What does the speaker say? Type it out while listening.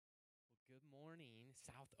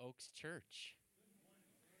South Oaks Church.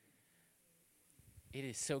 It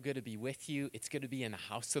is so good to be with you. It's good to be in the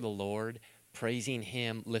house of the Lord, praising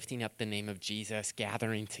Him, lifting up the name of Jesus,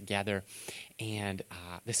 gathering together. And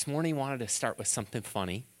this morning, I wanted to start with something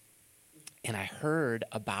funny. And I heard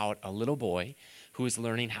about a little boy who was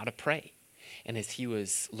learning how to pray. And as he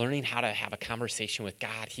was learning how to have a conversation with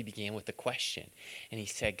God, he began with a question. And he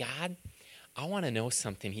said, God, I want to know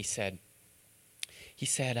something. He said,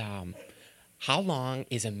 how long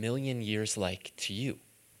is 1,000,000 years like to you?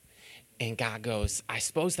 And God goes, I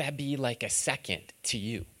suppose that'd be like a second to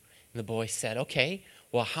you. And the boy said, okay,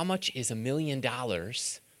 well, how much is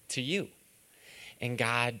 $1,000,000 to you? And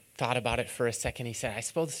God thought about it for a second. He said, I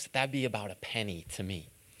suppose that'd be about a penny to me.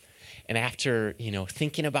 And after,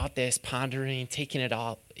 thinking about this, pondering, taking it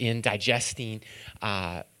all in, digesting,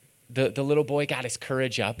 the little boy got his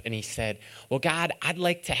courage up and he said, well, God, I'd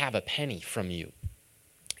like to have a penny from you.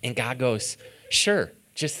 And God goes, sure,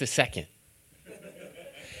 just a second.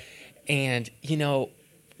 And,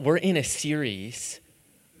 we're in a series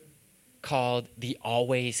called The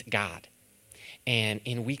Always God. And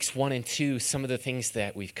in weeks 1 and 2, some of the things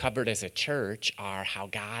that we've covered as a church are how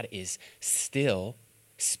God is still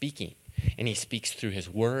speaking. And He speaks through His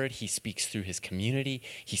word. He speaks through His community.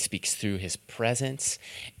 He speaks through His presence.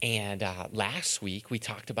 And last week, we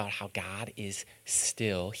talked about how God is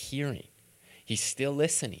still hearing. He's still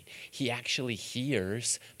listening. He actually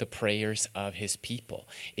hears the prayers of His people.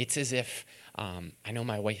 It's as if, I know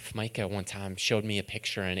my wife Micah one time showed me a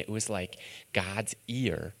picture, and it was like God's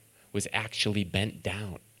ear was actually bent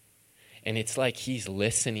down. And it's like He's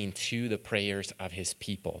listening to the prayers of His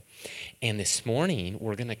people. And this morning,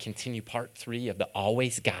 we're going to continue part 3 of the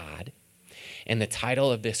Always God. And the title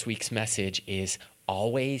of this week's message is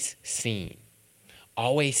Always Seen.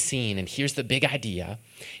 Always seen. And here's the big idea.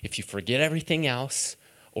 If you forget everything else,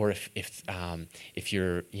 or if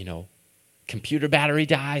your computer battery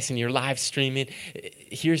dies and you're live streaming,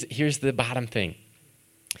 here's the bottom thing.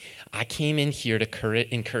 I came in here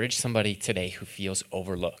to encourage somebody today who feels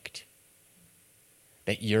overlooked.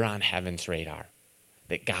 That you're on heaven's radar.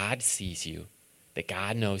 That God sees you. That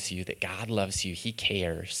God knows you. That God loves you. He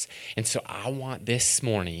cares. And so I want this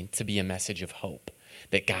morning to be a message of hope.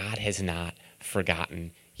 That God has not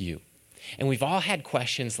forgotten you. And we've all had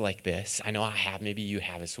questions like this. I know I have. Maybe you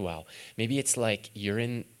have as well. Maybe it's like you're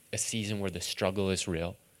in a season where the struggle is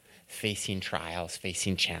real, facing trials,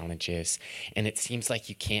 facing challenges, and it seems like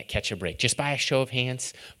you can't catch a break. Just by a show of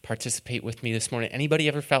hands, participate with me this morning. Anybody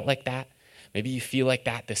ever felt like that? Maybe you feel like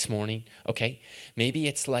that this morning. Okay. Maybe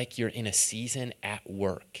it's like you're in a season at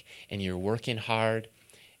work and you're working hard,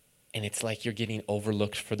 and it's like you're getting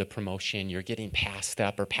overlooked for the promotion. You're getting passed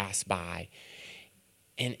up or passed by.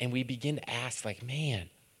 And we begin to ask, like, man,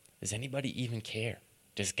 does anybody even care?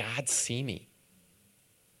 Does God see me?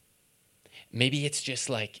 Maybe it's just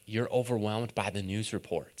like you're overwhelmed by the news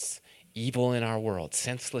reports. Evil in our world,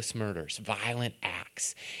 senseless murders, violent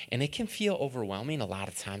acts. And it can feel overwhelming a lot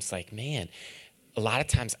of times, like, man, a lot of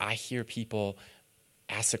times I hear people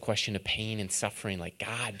ask the question of pain and suffering, like,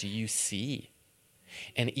 God, do you see?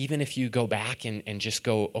 And even if you go back and just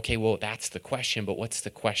go, okay, well, that's the question, but what's the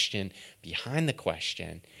question behind the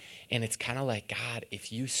question? And it's kind of like, God, if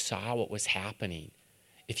you saw what was happening,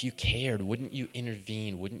 if you cared, wouldn't you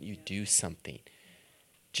intervene? Wouldn't you do something?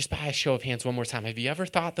 Just by a show of hands one more time, have you ever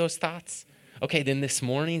thought those thoughts? Okay, then this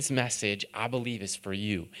morning's message, I believe, is for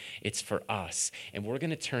you. It's for us. And we're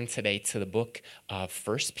going to turn today to the book of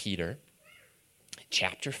 1 Peter,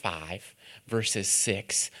 chapter 5, verses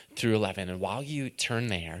 6 through 11. And while you turn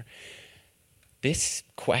there, these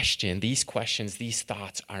questions, these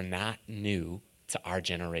thoughts are not new to our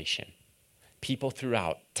generation. People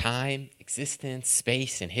throughout time, existence,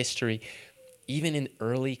 space, and history, even in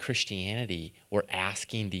early Christianity, were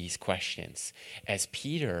asking these questions. As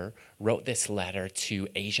Peter wrote this letter to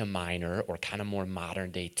Asia Minor, or kind of more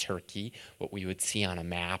modern day Turkey, what we would see on a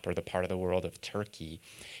map, or the part of the world of Turkey,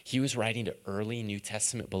 he was writing to early New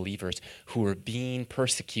Testament believers who were being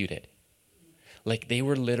persecuted. Like they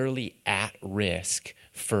were literally at risk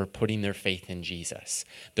for putting their faith in Jesus.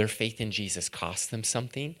 Their faith in Jesus cost them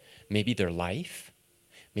something, maybe their life,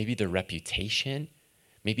 maybe their reputation,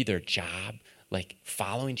 maybe their job. Like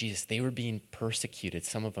following Jesus, they were being persecuted,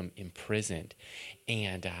 some of them imprisoned,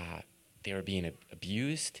 and they were being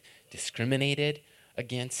abused, discriminated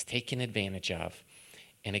against, taken advantage of,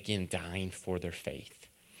 and again, dying for their faith.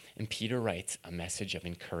 And Peter writes a message of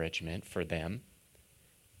encouragement for them,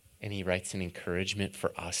 and he writes an encouragement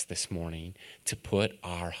for us this morning to put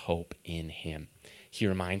our hope in Him. He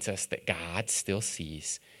reminds us that God still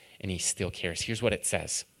sees and He still cares. Here's what it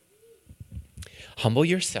says. Humble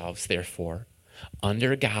yourselves, therefore,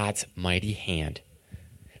 under God's mighty hand,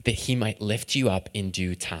 that he might lift you up in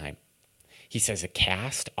due time. He says,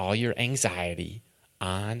 cast all your anxiety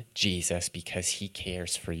on Jesus because he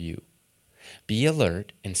cares for you. Be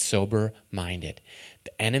alert and sober-minded.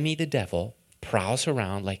 The enemy, the devil, prowls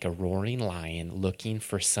around like a roaring lion looking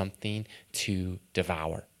for something to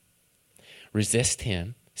devour. Resist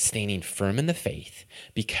him, standing firm in the faith,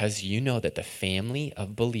 because you know that the family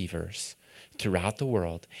of believers throughout the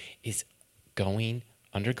world is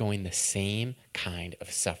undergoing the same kind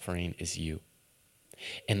of suffering as you.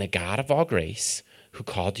 And the God of all grace, who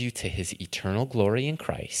called you to his eternal glory in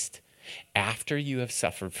Christ, after you have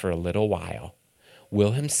suffered for a little while,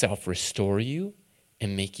 will himself restore you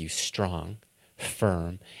and make you strong,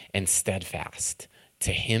 firm, and steadfast.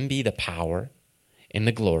 To him be the power and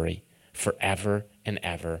the glory forever and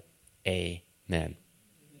ever. Amen.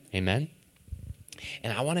 Amen.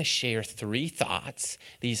 And I want to share 3 thoughts.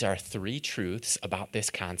 These are 3 truths about this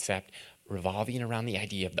concept revolving around the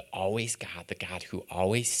idea of the always God, the God who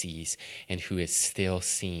always sees and who is still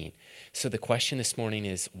seeing. So the question this morning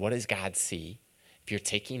is, what does God see? If you're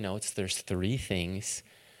taking notes, there's 3 things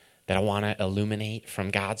that I want to illuminate from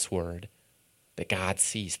God's word that God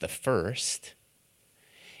sees. The first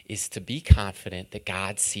is to be confident that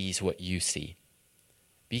God sees what you see.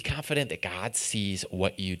 Be confident that God sees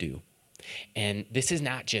what you do. And this is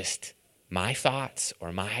not just my thoughts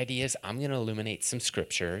or my ideas. I'm going to illuminate some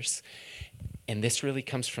scriptures. And this really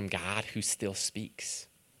comes from God who still speaks,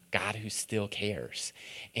 God who still cares.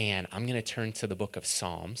 And I'm going to turn to the book of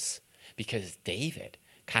Psalms because David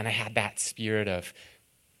kind of had that spirit of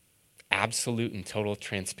absolute and total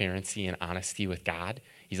transparency and honesty with God.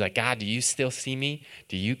 He's like, God, do you still see me?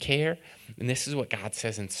 Do you care? And this is what God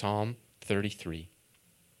says in Psalm 33.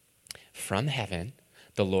 From heaven,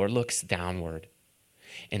 the Lord looks downward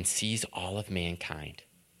and sees all of mankind.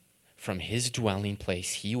 From his dwelling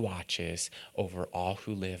place, he watches over all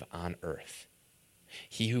who live on earth.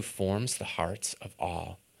 He who forms the hearts of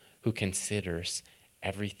all, who considers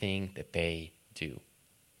everything that they do.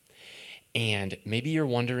 And maybe you're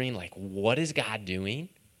wondering, like, what is God doing?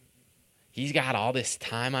 He's got all this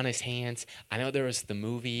time on his hands. I know there was the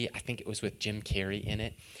movie, I think it was with Jim Carrey in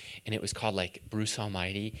it, and it was called like Bruce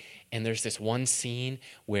Almighty. And there's this one scene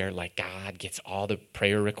where like God gets all the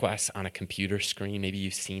prayer requests on a computer screen. Maybe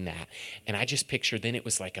you've seen that. And I just pictured then it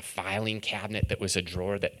was like a filing cabinet that was a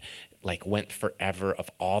drawer that like went forever of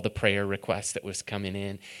all the prayer requests that was coming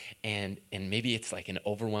in. And maybe it's like an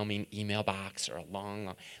overwhelming email box or a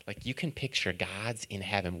long, like you can picture God's in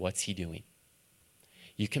heaven. What's he doing?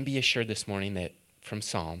 You can be assured this morning that from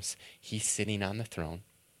Psalms, he's sitting on the throne,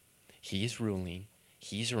 he's ruling,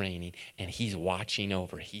 he's reigning, and he's watching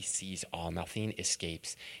over. He sees all. Nothing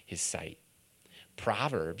escapes his sight.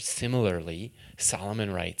 Proverbs, similarly,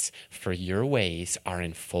 Solomon writes, for your ways are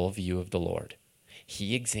in full view of the Lord.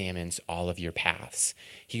 He examines all of your paths.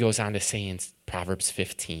 He goes on to say in Proverbs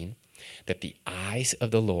 15 that the eyes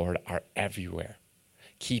of the Lord are everywhere,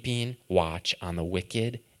 keeping watch on the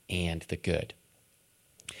wicked and the good.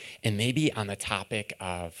 And maybe on the topic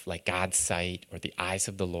of like God's sight or the eyes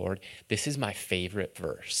of the Lord, this is my favorite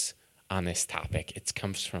verse on this topic. It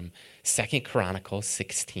comes from 2 Chronicles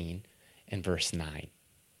 16 and verse 9. It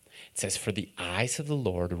says, for the eyes of the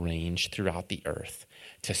Lord range throughout the earth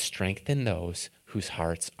to strengthen those whose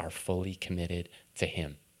hearts are fully committed to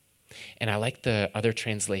him. And I like the other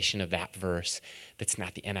translation of that verse that's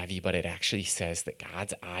not the NIV, but it actually says that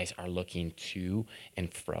God's eyes are looking to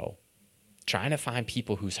and fro, trying to find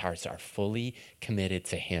people whose hearts are fully committed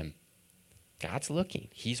to him. God's looking.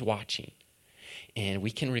 He's watching. And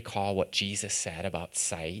we can recall what Jesus said about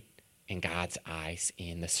sight and God's eyes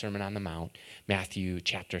in the Sermon on the Mount, Matthew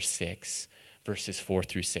chapter 6, verses 4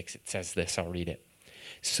 through 6. It says this, I'll read it.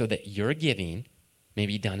 So that your giving may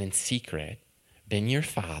be done in secret, then your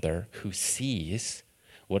Father who sees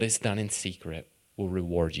what is done in secret will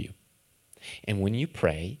reward you. And when you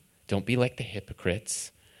pray, don't be like the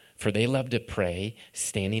hypocrites, for they love to pray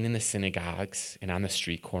standing in the synagogues and on the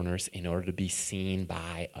street corners in order to be seen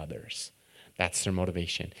by others. That's their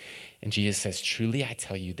motivation. And Jesus says, truly I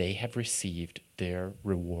tell you, they have received their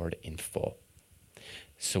reward in full.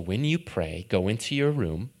 So when you pray, go into your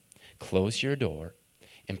room, close your door,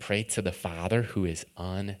 and pray to the Father who is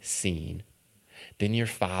unseen. Then your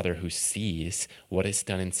Father who sees what is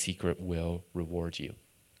done in secret will reward you.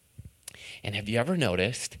 And have you ever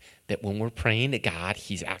noticed that when we're praying to God,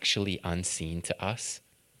 he's actually unseen to us?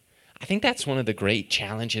 I think that's one of the great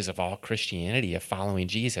challenges of all Christianity, of following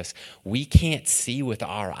Jesus. We can't see with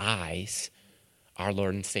our eyes our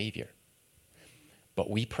Lord and Savior. But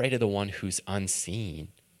we pray to the one who's unseen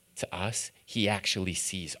to us. He actually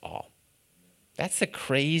sees all. That's a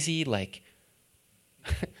crazy, like,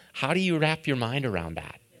 how do you wrap your mind around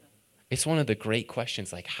that? It's one of the great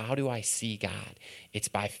questions, like, how do I see God? It's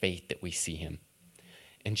by faith that we see him.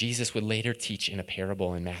 And Jesus would later teach in a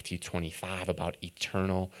parable in Matthew 25 about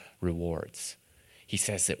eternal rewards. He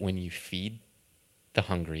says that when you feed the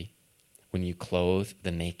hungry, when you clothe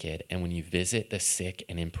the naked, and when you visit the sick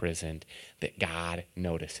and imprisoned, that God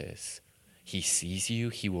notices. He sees you,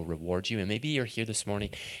 he will reward you. And maybe you're here this morning,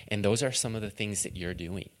 and those are some of the things that you're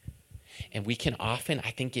doing. And we can often, I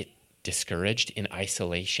think, get discouraged in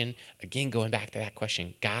isolation. Again, going back to that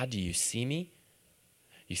question, God, do you see me?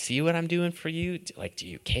 You see what I'm doing for you? Like, do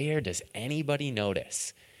you care? Does anybody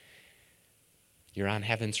notice? You're on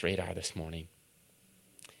heaven's radar this morning.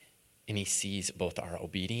 And he sees both our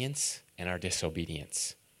obedience and our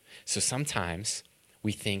disobedience. So sometimes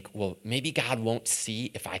we think, well, maybe God won't see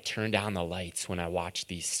if I turn down the lights when I watch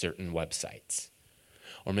these certain websites.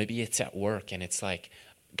 Or maybe it's at work and it's like,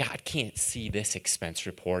 God can't see this expense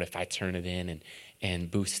report if I turn it in and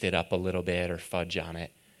boost it up a little bit or fudge on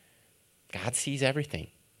it. God sees everything.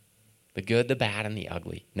 The good, the bad, and the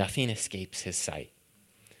ugly. Nothing escapes his sight.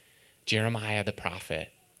 Jeremiah the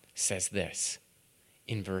prophet says this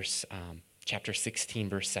in chapter 16,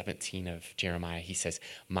 verse 17 of Jeremiah. He says,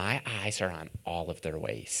 my eyes are on all of their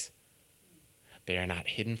ways. They are not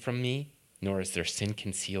hidden from me, nor is their sin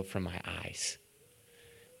concealed from my eyes.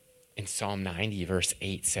 In Psalm 90, verse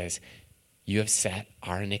 8 says, you have set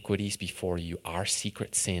our iniquities before you, our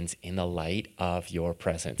secret sins in the light of your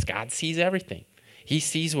presence. God sees everything. He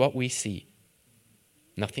sees what we see.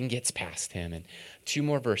 Nothing gets past him. And two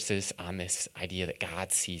more verses on this idea that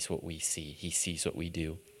God sees what we see. He sees what we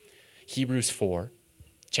do. Hebrews 4,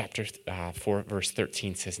 chapter 4, verse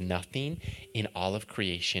 13 says, nothing in all of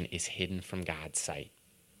creation is hidden from God's sight.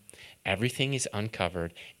 Everything is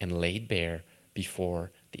uncovered and laid bare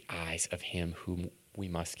before the eyes of him whom we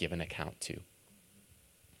must give an account to.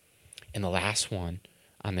 And the last one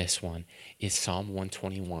on this one is Psalm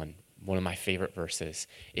 121. One of my favorite verses.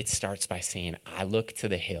 It starts by saying, I look to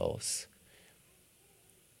the hills.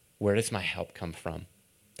 Where does my help come from?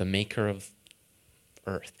 The maker of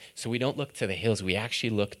earth. So we don't look to the hills. We actually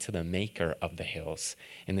look to the maker of the hills.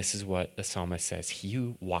 And this is what the psalmist says. He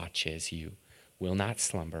who watches you will not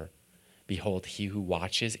slumber. Behold, he who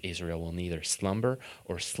watches Israel will neither slumber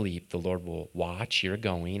or sleep. The Lord will watch your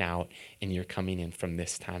going out and your coming in from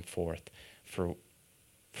this time forth for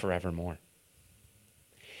forevermore.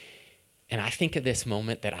 And I think of this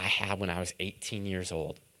moment that I had when I was 18 years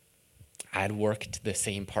old. I had worked the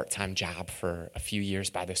same part-time job for a few years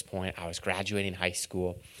by this point. I was graduating high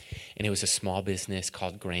school, and it was a small business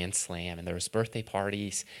called Grand Slam, and there was birthday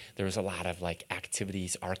parties. There was a lot of like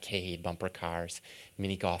activities, arcade, bumper cars,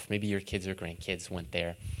 mini golf. Maybe your kids or grandkids went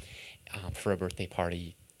there for a birthday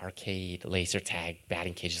party, arcade, laser tag,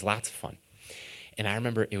 batting cages, lots of fun. And I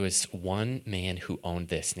remember it was one man who owned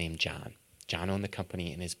this named John. John owned the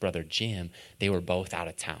company, and his brother Jim, they were both out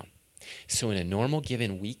of town. So in a normal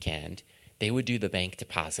given weekend, they would do the bank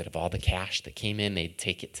deposit of all the cash that came in. They'd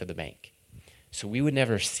take it to the bank. So we would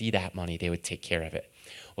never see that money. They would take care of it.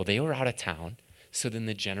 Well, they were out of town, so then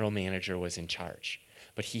the general manager was in charge.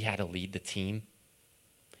 But he had to lead the team.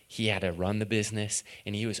 He had to run the business,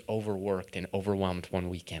 and he was overworked and overwhelmed one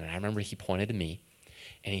weekend. And I remember he pointed to me,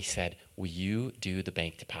 and he said, will you do the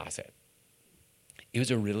bank deposit? It was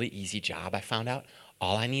a really easy job, I found out.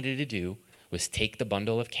 All I needed to do was take the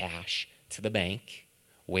bundle of cash to the bank,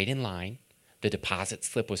 wait in line. The deposit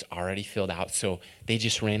slip was already filled out, so they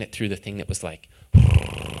just ran it through the thing that was like,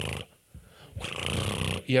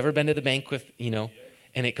 you ever been to the bank with,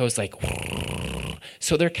 and it goes like,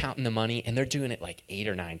 so they're counting the money, and they're doing it like 8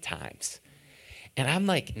 or 9 times. And I'm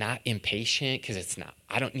like not impatient because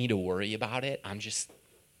I don't need to worry about it. I'm just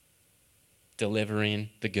delivering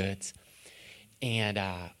the goods. And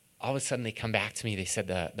all of a sudden they come back to me. They said,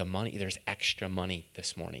 the money, there's extra money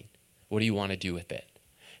this morning. What do you want to do with it?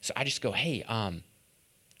 So I just go, hey,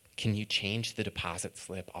 can you change the deposit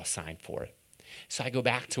slip? I'll sign for it. So I go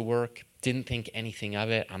back to work, didn't think anything of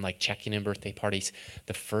it. I'm like checking in birthday parties.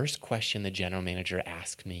 The first question the general manager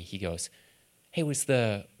asked me, he goes, hey, was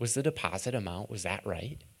the deposit amount, was that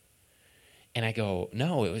right? And I go,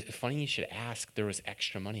 no, it was funny you should ask. There was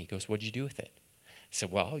extra money. He goes, what'd you do with it? I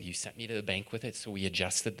said, well, you sent me to the bank with it, so we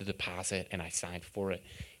adjusted the deposit, and I signed for it.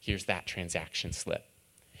 Here's that transaction slip.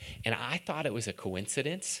 And I thought it was a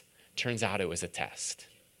coincidence. Turns out it was a test.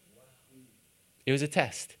 It was a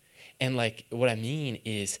test. And like what I mean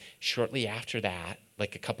is shortly after that,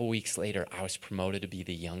 like a couple weeks later, I was promoted to be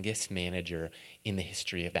the youngest manager in the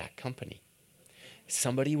history of that company.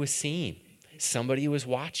 Somebody was seeing. Somebody was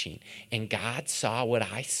watching. And God saw what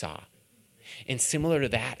I saw. And similar to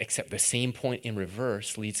that, except the same point in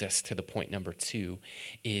reverse, leads us to the point number 2,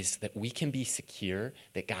 is that we can be secure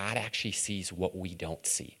that God actually sees what we don't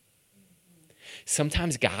see.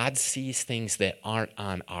 Sometimes God sees things that aren't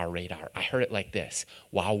on our radar. I heard it like this: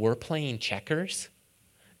 while we're playing checkers,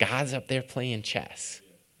 God's up there playing chess.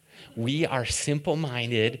 We are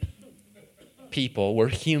simple-minded people. We're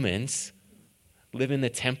humans living the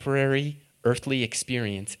temporary earthly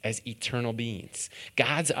experience as eternal beings.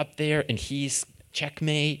 God's up there and he's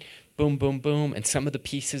checkmate, boom, boom, boom. And some of the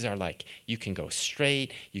pieces are like, you can go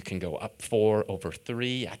straight, you can go up 4 over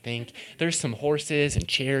 3, I think. There's some horses and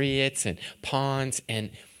chariots and pawns, and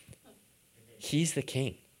he's the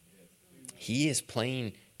king. He is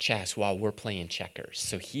playing chess while we're playing checkers.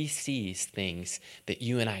 So he sees things that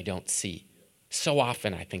you and I don't see. So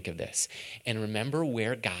often I think of this. And remember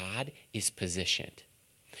where God is positioned.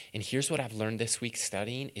 And here's what I've learned this week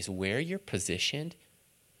studying is where you're positioned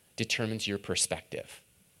determines your perspective.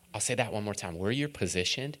 I'll say that one more time. Where you're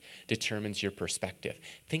positioned determines your perspective.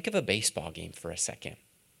 Think of a baseball game for a second,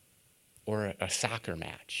 or a soccer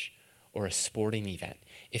match, or a sporting event.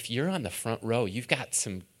 If you're on the front row, you've got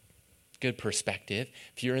some good perspective.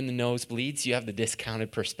 If you're in the nosebleeds, you have the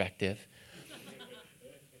discounted perspective.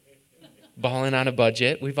 Balling on a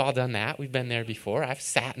budget, we've all done that. We've been there before. I've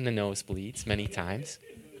sat in the nosebleeds many times.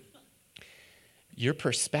 Your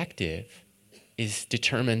perspective is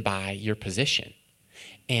determined by your position.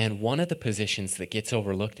 And one of the positions that gets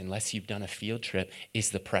overlooked unless you've done a field trip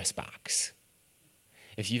is the press box.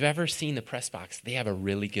 If you've ever seen the press box, they have a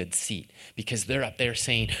really good seat because they're up there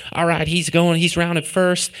saying, all right, he's rounded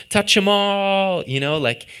first, touch them all. You know,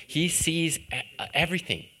 like he sees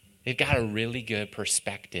everything. They've got a really good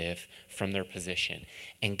perspective from their position.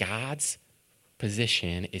 And God's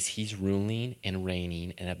position is he's ruling and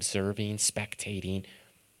reigning and observing, spectating,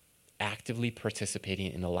 actively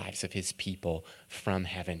participating in the lives of his people from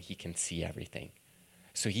heaven. He can see everything.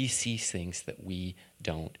 So he sees things that we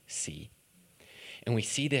don't see. And we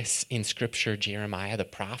see this in Scripture. Jeremiah, the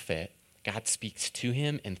prophet, God speaks to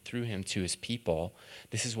him and through him to his people.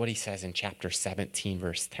 This is what he says in chapter 17,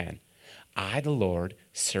 verse 10. I, the Lord,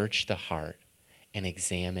 search the heart and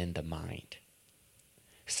examine the mind.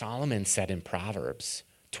 Solomon said in Proverbs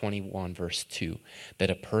 21, verse 2, that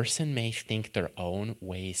a person may think their own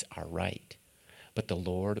ways are right, but the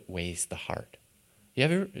Lord weighs the heart. You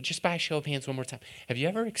ever, just by a show of hands one more time, have you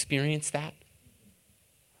ever experienced that?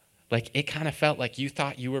 Like it kind of felt like you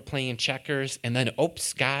thought you were playing checkers and then,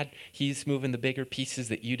 oops, God, he's moving the bigger pieces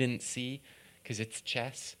that you didn't see because it's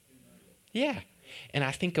chess. Yeah. And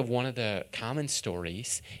I think of one of the common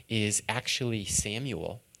stories is actually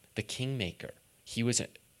Samuel, the kingmaker. He was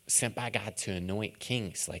sent by God to anoint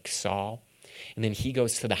kings like Saul. And then he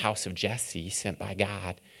goes to the house of Jesse, sent by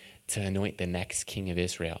God to anoint the next king of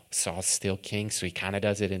Israel. Saul's still king, so he kind of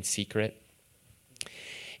does it in secret.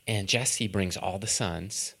 And Jesse brings all the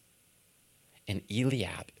sons. And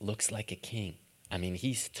Eliab looks like a king. I mean,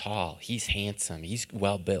 he's tall, he's handsome, he's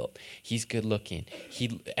well built, he's good looking.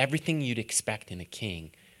 Everything you'd expect in a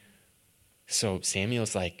king. So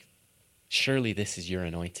Samuel's like, surely this is your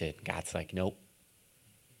anointed. God's like, nope.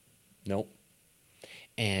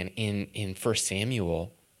 And in 1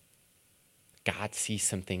 Samuel, God sees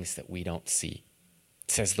some things that we don't see.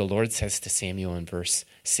 It says, the Lord says to Samuel in verse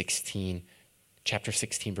 16, chapter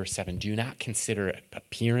 16, verse 7, do not consider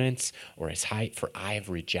appearance or his height, for I have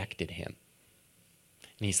rejected him.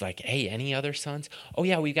 And he's like, hey, any other sons? Oh,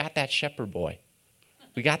 yeah, we got that shepherd boy.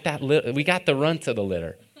 We got we got the runt of the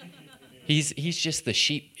litter. He's just the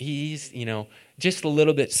sheep. He's, just a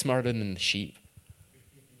little bit smarter than the sheep.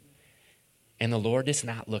 And the Lord does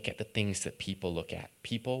not look at the things that people look at.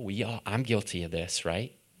 People, I'm guilty of this,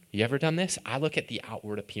 right? You ever done this? I look at the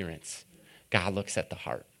outward appearance. God looks at the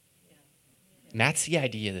heart. And that's the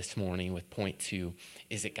idea this morning with point 2,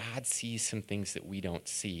 is that God sees some things that we don't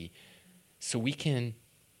see. So we can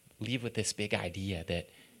leave with this big idea that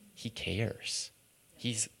he cares.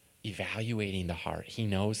 He's evaluating the heart. He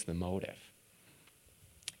knows the motive.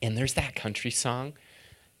 And there's that country song,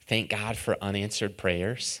 Thank God for Unanswered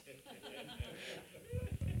Prayers.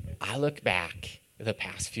 I look back the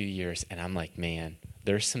past few years and I'm like, man,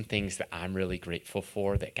 there's some things that I'm really grateful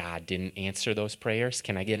for that God didn't answer those prayers.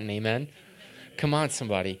 Can I get an amen? Come on,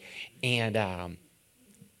 somebody. And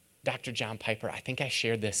Dr. John Piper, I think I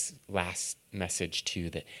shared this last message too,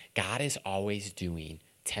 that God is always doing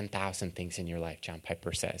 10,000 things in your life, John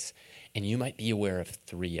Piper says. And you might be aware of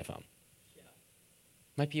 3 of them.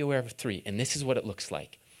 Might be aware of 3. And this is what it looks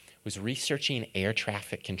like. I was researching air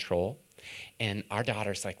traffic control. And our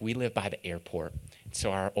daughter's like, we live by the airport.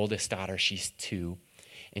 So our oldest daughter, she's 2.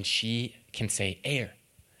 And she can say air.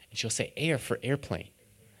 And she'll say air for airplane.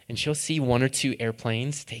 And she'll see one or two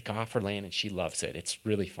airplanes take off or land, and she loves it. It's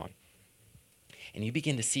really fun. And you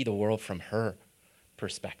begin to see the world from her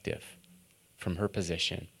perspective, from her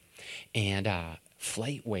position. And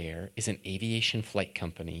FlightWare is an aviation flight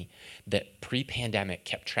company that pre-pandemic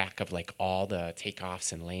kept track of like all the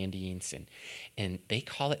takeoffs and landings, and they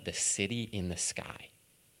call it the city in the sky.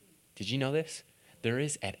 Did you know this? There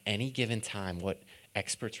is at any given time what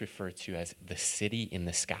experts refer to as the city in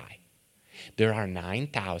the sky. There are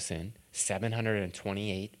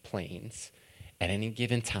 9,728 planes at any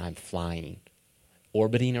given time flying,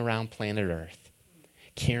 orbiting around planet Earth,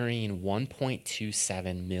 carrying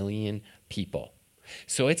 1.27 million people.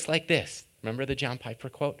 So it's like this. Remember the John Piper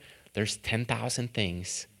quote? There's 10,000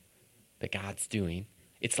 things that God's doing.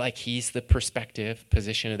 It's like he's the perspective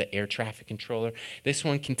position of the air traffic controller. This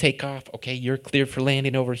one can take off. Okay, you're cleared for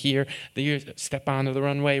landing over here. You step onto the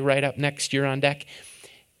runway right up next. You're on deck.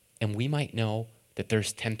 And we might know that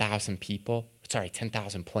there's 10,000 planes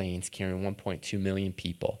carrying 1.2 million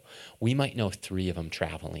people. We might know 3 of them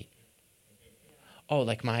traveling. Oh,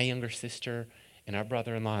 like my younger sister and our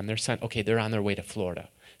brother-in-law and their son, okay, they're on their way to Florida.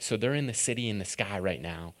 So they're in the city in the sky right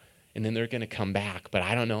now, and then they're going to come back, but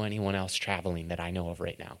I don't know anyone else traveling that I know of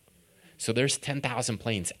right now. So there's 10,000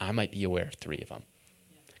 planes. I might be aware of 3 of them.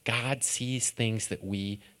 God sees things that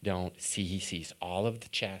we don't see. He sees all of the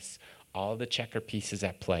chess, all of the checker pieces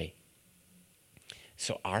at play.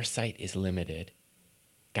 So our sight is limited.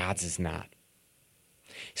 God's is not.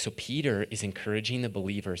 So Peter is encouraging the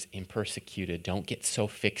believers in persecuted, don't get so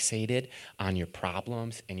fixated on your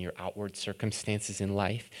problems and your outward circumstances in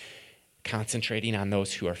life, concentrating on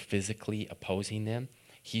those who are physically opposing them.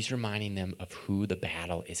 He's reminding them of who the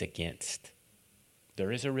battle is against.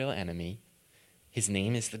 There is a real enemy. His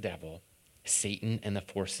name is the devil, Satan and the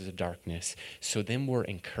forces of darkness. So then we're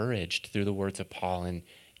encouraged through the words of Paul in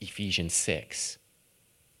Ephesians 6,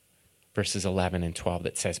 verses 11 and 12,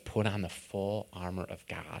 that says, put on the full armor of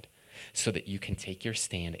God so that you can take your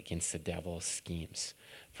stand against the devil's schemes.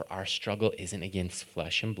 For our struggle isn't against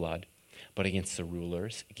flesh and blood, but against the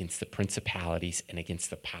rulers, against the principalities, and against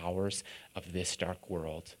the powers of this dark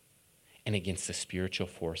world, and against the spiritual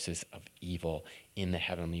forces of evil in the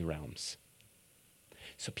heavenly realms.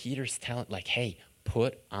 So Peter's telling, like, hey,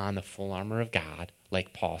 put on the full armor of God,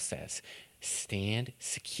 like Paul says. Stand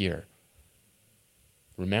secure.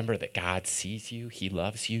 Remember that God sees you, he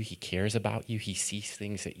loves you, he cares about you, he sees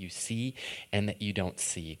things that you see and that you don't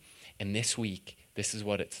see. And this week, this is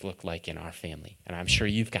what it's looked like in our family. And I'm sure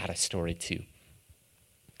you've got a story too.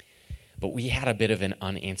 But we had a bit of an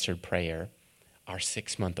unanswered prayer. Our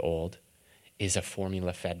 6-month-old is a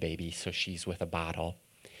formula-fed baby, so she's with a bottle.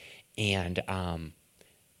 And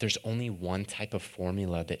there's only one type of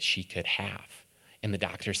formula that she could have. And the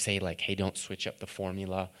doctors say, like, hey, don't switch up the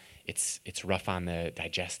formula. It's rough on the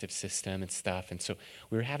digestive system and stuff. And so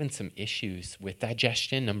we were having some issues with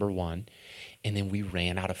digestion, number one, and then we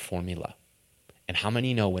ran out of formula. And how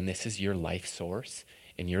many know when this is your life source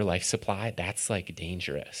and your life supply, that's like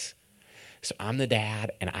dangerous. So I'm the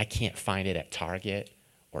dad, and I can't find it at Target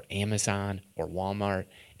or Amazon or Walmart,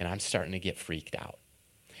 and I'm starting to get freaked out.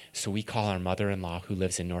 So we call our mother-in-law who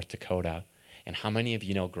lives in North Dakota, and how many of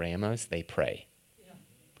you know grandmas? They pray.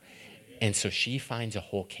 And so she finds a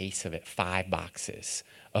whole case of it, 5 boxes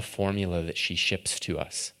of formula that she ships to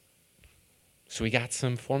us. So we got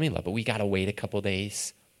some formula, but we got to wait a couple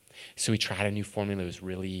days. So we tried a new formula. It was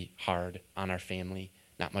really hard on our family,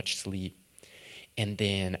 not much sleep. And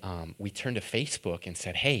then we turned to Facebook and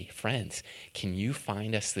said, hey, friends, can you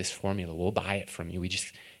find us this formula? We'll buy it from you. We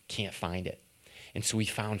just can't find it. And so we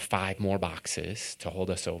found 5 more boxes to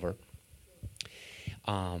hold us over.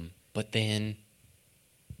 But then,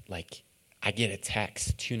 like, I get a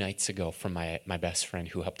text 2 nights ago from my best friend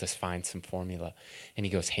who helped us find some formula. And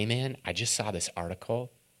he goes, hey, man, I just saw this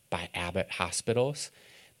article by Abbott Hospitals,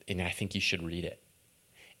 and I think you should read it.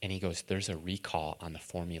 And he goes, there's a recall on the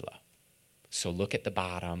formula. So look at the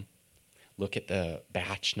bottom, look at the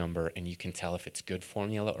batch number, and you can tell if it's good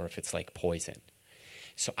formula or if it's like poison.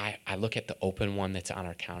 So I look at the open one that's on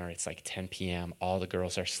our counter. It's like 10 p.m. All the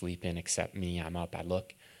girls are sleeping except me. I'm up. I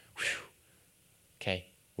look. Whew. Okay.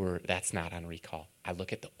 That's not on recall. I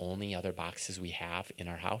look at the only other boxes we have in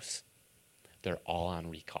our house. They're all on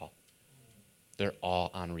recall. They're all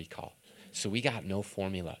on recall. So we got no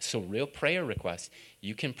formula. So real prayer requests,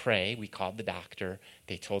 you can pray. We called the doctor.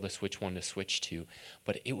 They told us which one to switch to.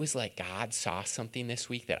 But it was like God saw something this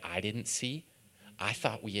week that I didn't see. I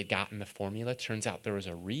thought we had gotten the formula. Turns out there was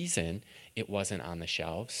a reason it wasn't on the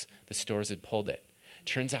shelves. The stores had pulled it.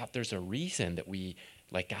 Turns out there's a reason that we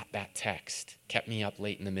Like got that text, kept me up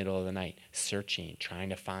late in the middle of the night, searching, trying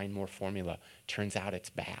to find more formula. Turns out it's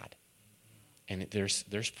bad. And there's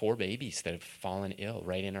 4 babies that have fallen ill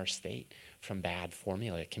right in our state from bad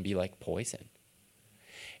formula. It can be like poison.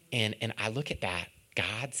 And I look at that.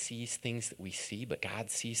 God sees things that we see, but God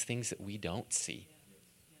sees things that we don't see.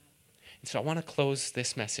 And so I want to close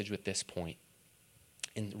this message with this point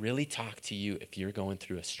and really talk to you if you're going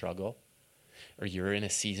through a struggle or you're in a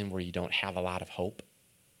season where you don't have a lot of hope.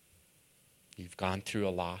 You've gone through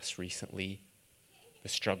a loss recently. The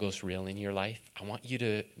struggle's real in your life. I want you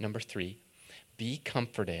to, number 3, be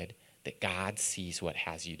comforted that God sees what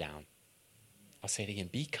has you down. I'll say it again.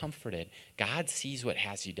 Be comforted. God sees what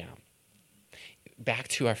has you down. Back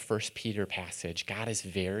to our 1 Peter passage, God is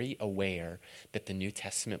very aware that the New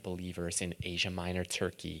Testament believers in Asia Minor,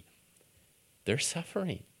 Turkey, they're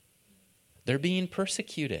suffering. They're being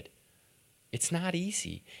persecuted. It's not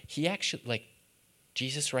easy. He actually, like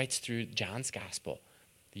Jesus writes through John's gospel,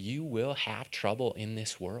 you will have trouble in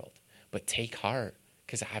this world, but take heart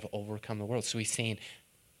because I've overcome the world. So he's saying,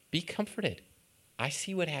 be comforted. I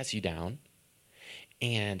see what has you down.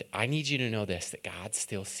 And I need you to know this, that God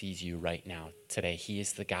still sees you right now, today. He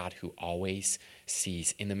is the God who always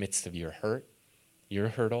sees in the midst of your hurt, your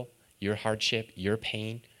hurdle, your hardship, your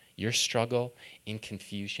pain, your struggle, in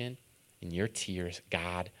confusion, in your tears.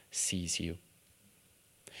 God sees you.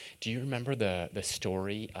 Do you remember the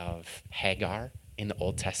story of Hagar in the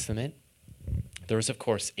Old Testament? There was, of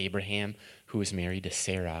course, Abraham who was married to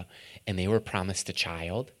Sarah, and they were promised a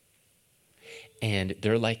child. And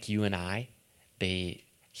they're like you and I. They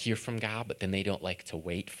hear from God, but then they don't like to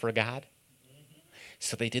wait for God.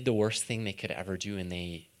 So they did the worst thing they could ever do, and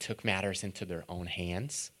they took matters into their own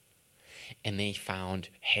hands. And they found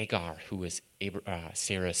Hagar, who was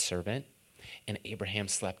Sarah's servant, and Abraham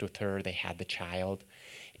slept with her. They had the child,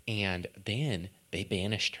 and then they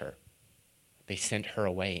banished her. They sent her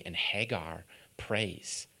away, and Hagar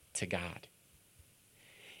prays to God.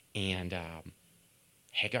 And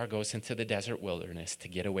Hagar goes into the desert wilderness to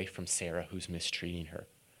get away from Sarah, who's mistreating her.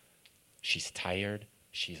 She's tired.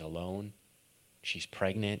 She's alone. She's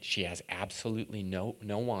pregnant. She has absolutely no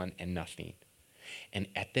one and nothing. And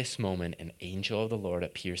at this moment, an angel of the Lord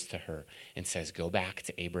appears to her and says, go back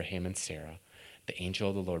to Abraham and Sarah. The angel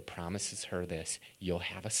of the Lord promises her this, you'll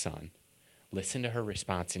have a son. Listen to her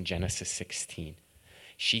response in Genesis 16.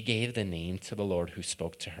 She gave the name to the Lord who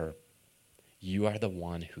spoke to her. You are the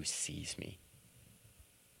one who sees me.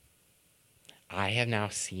 I have now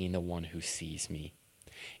seen the one who sees me.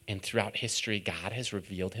 And throughout history, God has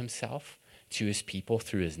revealed himself to his people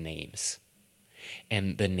through his names.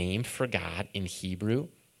 And the name for God in Hebrew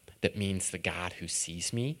that means the God who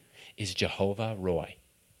sees me is Jehovah Roi.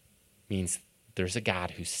 Means there's a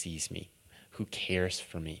God who sees me, who cares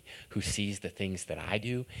for me, who sees the things that I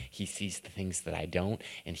do. He sees the things that I don't,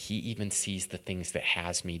 and he even sees the things that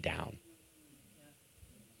has me down.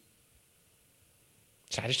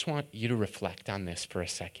 So I just want you to reflect on this for a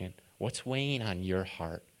second. What's weighing on your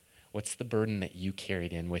heart? What's the burden that you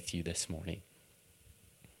carried in with you this morning?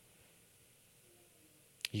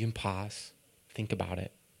 You can pause, think about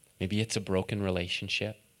it. Maybe it's a broken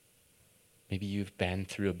relationship. Maybe you've been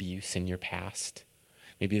through abuse in your past.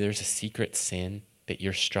 Maybe there's a secret sin that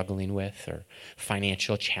you're struggling with, or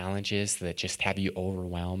financial challenges that just have you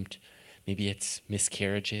overwhelmed. Maybe it's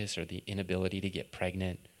miscarriages or the inability to get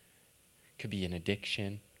pregnant. Could be an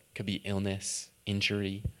addiction, could be illness,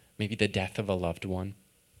 injury, maybe the death of a loved one.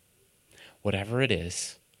 Whatever it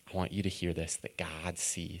is, I want you to hear this, that God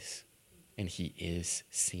sees, and he is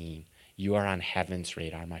seen. You are on heaven's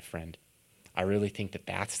radar, my friend. I really think that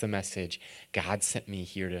that's the message God sent me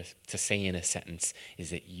here to say in a sentence, is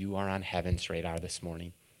that you are on heaven's radar this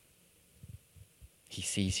morning. He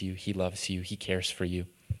sees you, he loves you, he cares for you.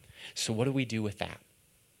 So what do we do with that?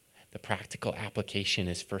 The practical application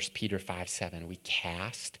is 1 Peter 5:7. We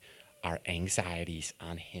cast our anxieties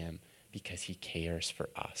on him because he cares for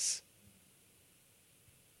us.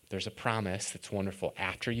 There's a promise that's wonderful.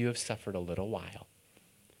 After you have suffered a little while,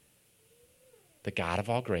 the God of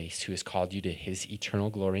all grace, who has called you to his eternal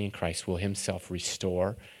glory in Christ, will himself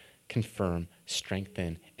restore, confirm,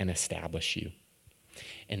 strengthen, and establish you.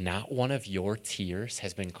 And not one of your tears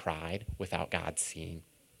has been cried without God seeing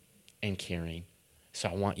and caring. So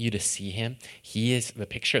I want you to see him. The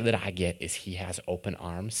picture that I get is he has open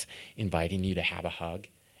arms, inviting you to have a hug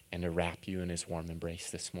and to wrap you in his warm embrace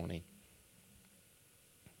this morning.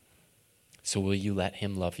 So will you let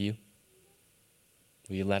him love you?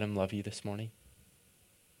 Will you let him love you this morning?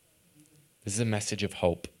 This is a message of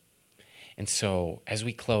hope. And so as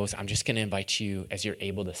we close, I'm just going to invite you, as you're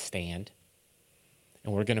able, to stand.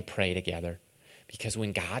 And we're going to pray together. Because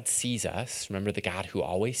when God sees us, remember the God who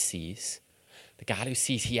always sees, the God who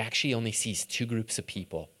sees, he actually only sees two groups of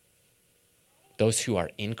people. Those who are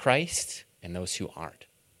in Christ and those who aren't.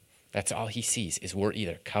 That's all he sees, is we're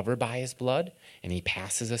either covered by his blood and he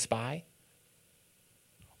passes us by,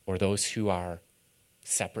 or those who are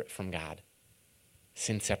separate from God.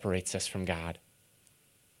 Sin separates us from God.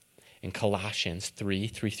 In Colossians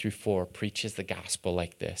 3:3-4 preaches the gospel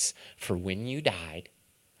like this: for when you died,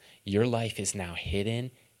 your life is now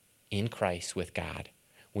hidden in Christ with God.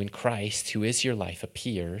 When Christ, who is your life,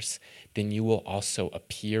 appears, then you will also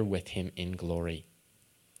appear with him in glory.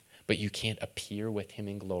 But you can't appear with him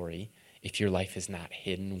in glory if your life is not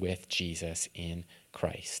hidden with Jesus in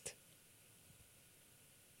Christ.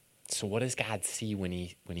 So what does God see when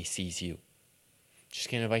he sees you? Just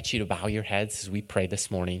going to invite you to bow your heads as we pray this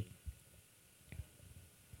morning.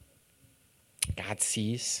 God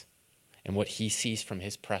sees, and what he sees from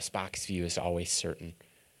his press box view is always certain.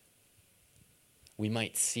 We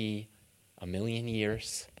might see 1,000,000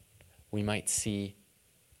 years. We might see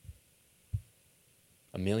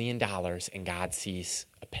 $1 million, and God sees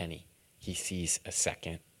a penny. He sees a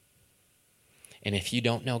second. And if you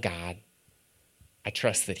don't know God, I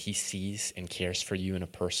trust that he sees and cares for you in a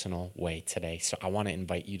personal way today. So I want to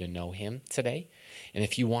invite you to know him today. And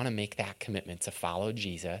if you want to make that commitment to follow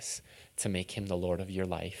Jesus, to make him the Lord of your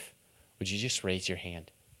life, would you just raise your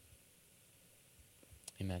hand?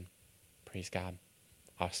 Amen. Praise God.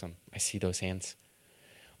 Awesome. I see those hands.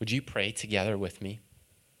 Would you pray together with me?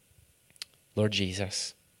 Lord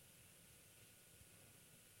Jesus,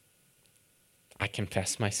 I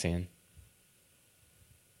confess my sin.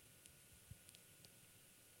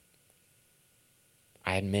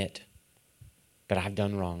 I admit that I've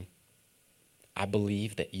done wrong. I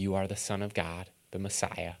believe that you are the Son of God, the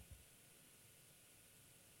Messiah.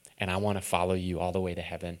 And I want to follow you all the way to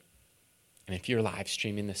heaven. And if you're live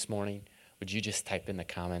streaming this morning, would you just type in the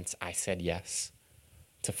comments, I said yes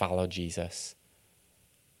to follow Jesus.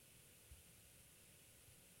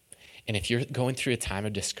 And if you're going through a time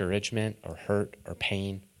of discouragement or hurt or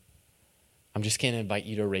pain, I'm just going to invite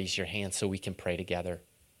you to raise your hand so we can pray together.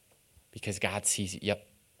 Because God sees you. Yep,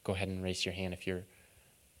 go ahead and raise your hand if you're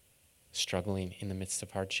struggling in the midst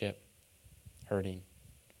of hardship, hurting.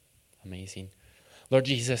 Amazing. Lord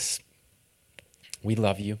Jesus, we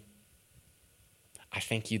love you. I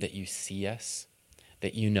thank you that you see us,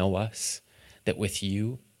 that you know us, that with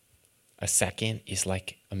you, a second is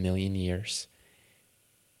like 1,000,000 years,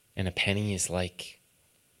 and a penny is like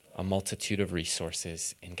a multitude of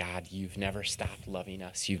resources. And God, you've never stopped loving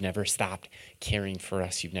us. You've never stopped caring for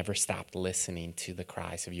us. You've never stopped listening to the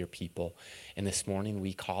cries of your people. And this morning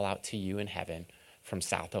we call out to you in heaven from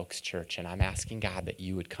South Oaks Church. And I'm asking, God, that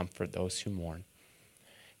you would comfort those who mourn.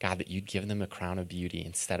 God, that you'd give them a crown of beauty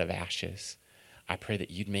instead of ashes. I pray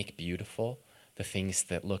that you'd make beautiful the things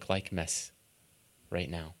that look like mess right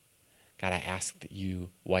now. God, I ask that you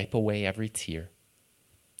wipe away every tear,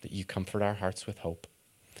 that you comfort our hearts with hope,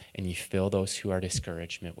 and you fill those who are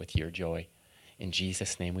discouragement with your joy. In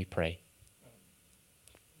Jesus' name we pray.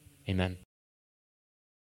 Amen.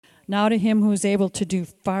 Now to him who is able to do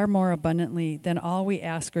far more abundantly than all we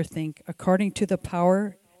ask or think, according to the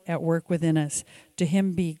power at work within us, to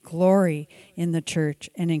him be glory in the church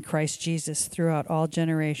and in Christ Jesus throughout all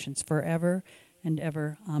generations, forever and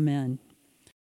ever. Amen.